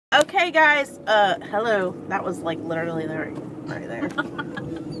Okay, guys. Hello. That was like literally there, right there.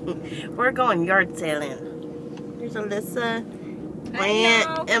 We're going yard sailing. Here's Alyssa, my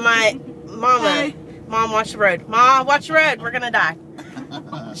aunt, and my mama. Hey. Mom, watch the road. Mom, watch the road. We're gonna die.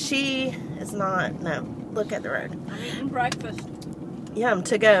 She is not. No, look at the road. I'm eating breakfast. Yum,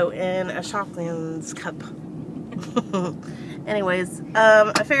 to go in a Shopkins cup. Anyways,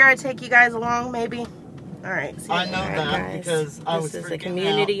 I figure I'd take you guys along, maybe. All right. I know that guys. because I was This is a freaking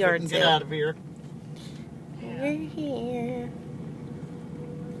community yard get sale. out of here. We're here.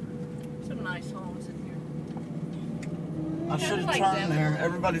 Some nice homes in here. I should have like turned them. there.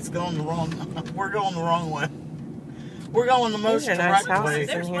 Everybody's going the wrong. We're going the wrong way. We're going the most These are nice direct houses way. in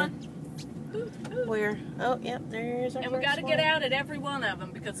There's here. one. Ooh. Where? Oh, yep. There's our And we first got to one. get out at every one of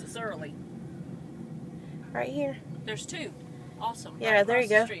them because it's early. Right here. There's two. Awesome. Yeah, right there you across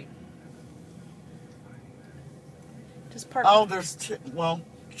go. the street. Just park. Oh, there's two. Well,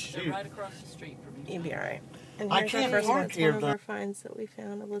 They're shoot. right across the street from you. You'll be alright. And I here's our can't first park one. It's here, one of though. our finds that we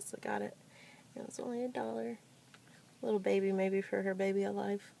found. Alyssa got it. It was only $1. Little baby, maybe for her baby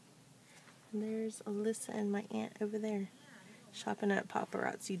alive. And there's Alyssa and my aunt over there, shopping at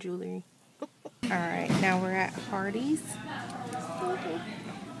Paparazzi Jewelry. Alright, now we're at Hardee's.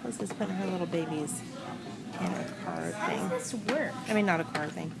 Alyssa's putting her little babies in a car thing. How does this work? I mean, not a car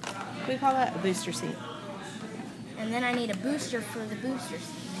thing. What do we call that? A booster seat. And then I need a booster for the booster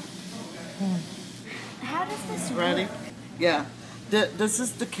seat. How does this Ready? work? Yeah. This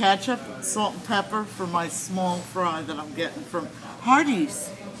is the ketchup, salt and pepper for my small fry that I'm getting from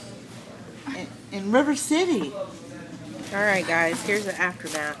Hardee's in River City. Alright guys, here's the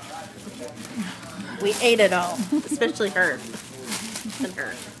aftermath. We ate it all, especially her. And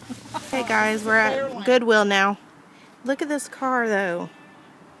her. Hey guys, we're at Goodwill now. Look at this car though.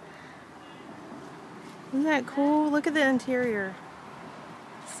 Isn't that cool? Look at the interior.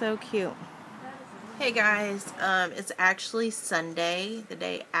 So cute. Hey guys, it's actually Sunday, the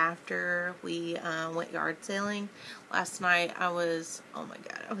day after we went yard sailing. Last night I was, oh my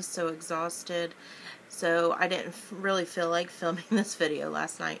god, I was so exhausted. So I didn't really feel like filming this video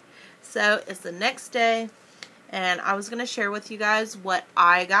last night. So it's the next day, and I was going to share with you guys what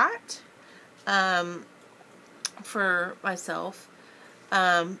I got for myself.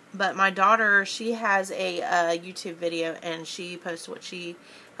 But my daughter, she has a YouTube video, and she posted what she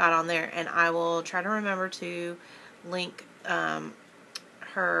got on there, and I will try to remember to link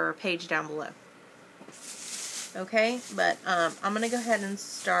her page down below. Okay, but I'm going to go ahead and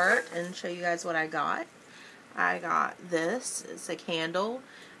start and show you guys what I got. I got this. It's a candle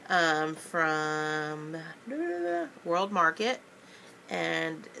from World Market,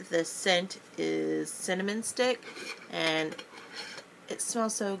 and the scent is cinnamon stick, and it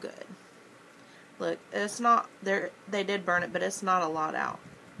smells so good. Look, it's not, they did burn it, but it's not a lot out.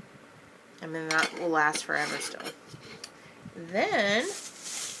 I mean, that will last forever still. Then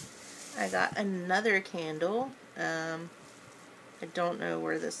I got another candle. I don't know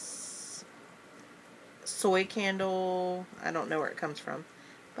where this soy candle, I don't know where it comes from,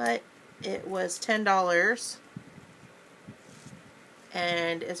 but it was $10,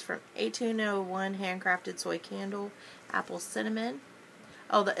 and it's from 1801 handcrafted soy candle, apple cinnamon.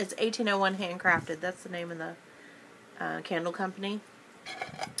 Oh, it's 1801 handcrafted. That's the name of the candle company,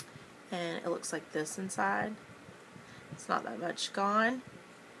 and it looks like this inside. It's not that much gone.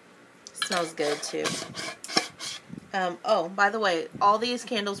 It smells good too. Oh, by the way, all these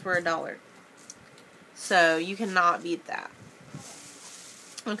candles were $1. So you cannot beat that.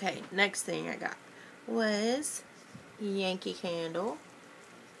 Okay, next thing I got was Yankee Candle.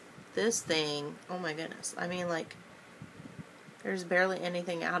 This thing, oh my goodness. I mean, like, there's barely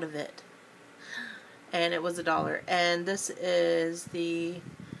anything out of it. And it was $1. And this is the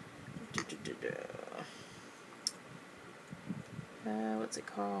what's it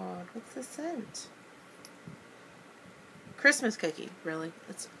called? What's the scent? Christmas cookie, really.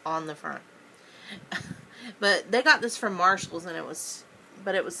 It's on the front. But they got this from Marshall's, and it was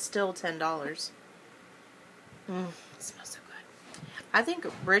still $10. It smells so good. I think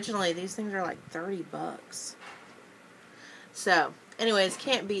originally these things are like $30. So, anyways,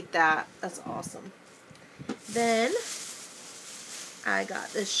 can't beat that. That's awesome. Then I got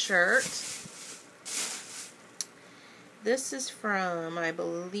this shirt. This is from, I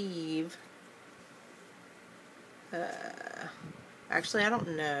believe, actually I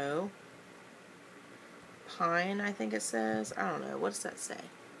don't know. Pine, I think it says. I don't know. What does that say?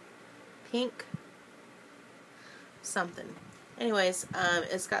 Pink? Something. Anyways,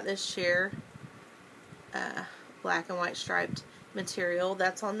 it's got this sheer black and white striped material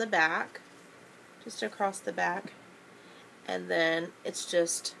that's on the back. Just across the back. And then it's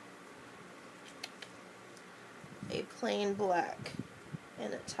just a plain black,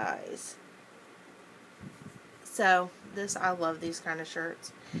 and it ties. So this, I love these kind of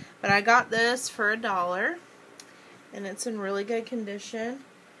shirts. But I got this for $1, and it's in really good condition.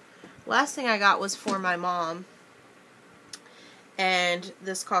 Last thing I got was for my mom, and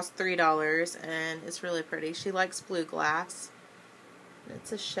this cost $3, and it's really pretty. She likes blue glass.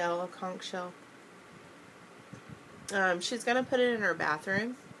 It's a shell, a conch shell. She's gonna put it in her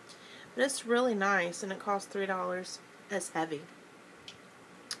bathroom, but it's really nice, and it costs $3. It's heavy.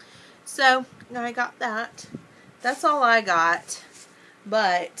 So I got that. That's all I got.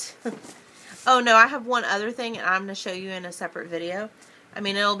 But oh no, I have one other thing, and I'm gonna show you in a separate video. I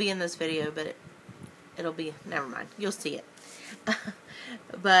mean, it'll be in this video, but it'll be, never mind. You'll see it.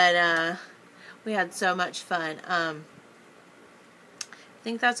 But we had so much fun. I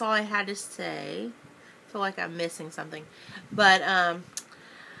think that's all I had to say. I feel like I'm missing something. But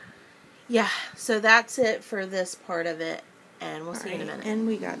yeah, so that's it for this part of it, and we'll see you in a minute. And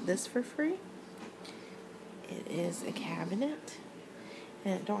we got this for free. It is a cabinet,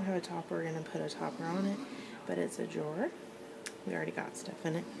 and it don't have a topper. We're going to put a topper on it, but it's a drawer. We already got stuff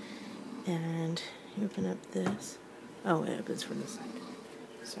in it. And you open up this. Oh, it opens from the side.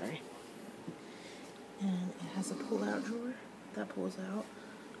 Sorry. And it has a pull-out drawer that pulls out.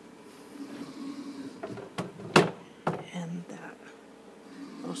 And that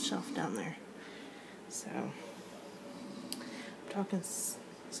little shelf down there. So, I'm talking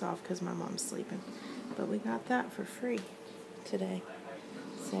soft because my mom's sleeping. But we got that for free today.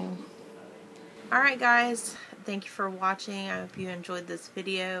 So, alright guys, thank you for watching. I hope you enjoyed this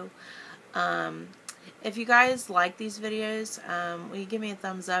video. If you guys like these videos, will you give me a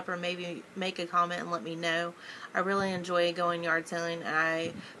thumbs up or maybe make a comment and let me know. I really enjoy going yard selling, and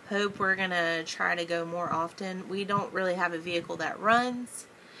I hope we're going to try to go more often. We don't really have a vehicle that runs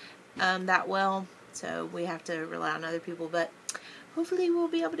that well, so we have to rely on other people, but hopefully we'll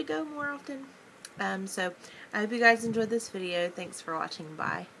be able to go more often. So I hope you guys enjoyed this video. Thanks for watching.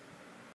 Bye.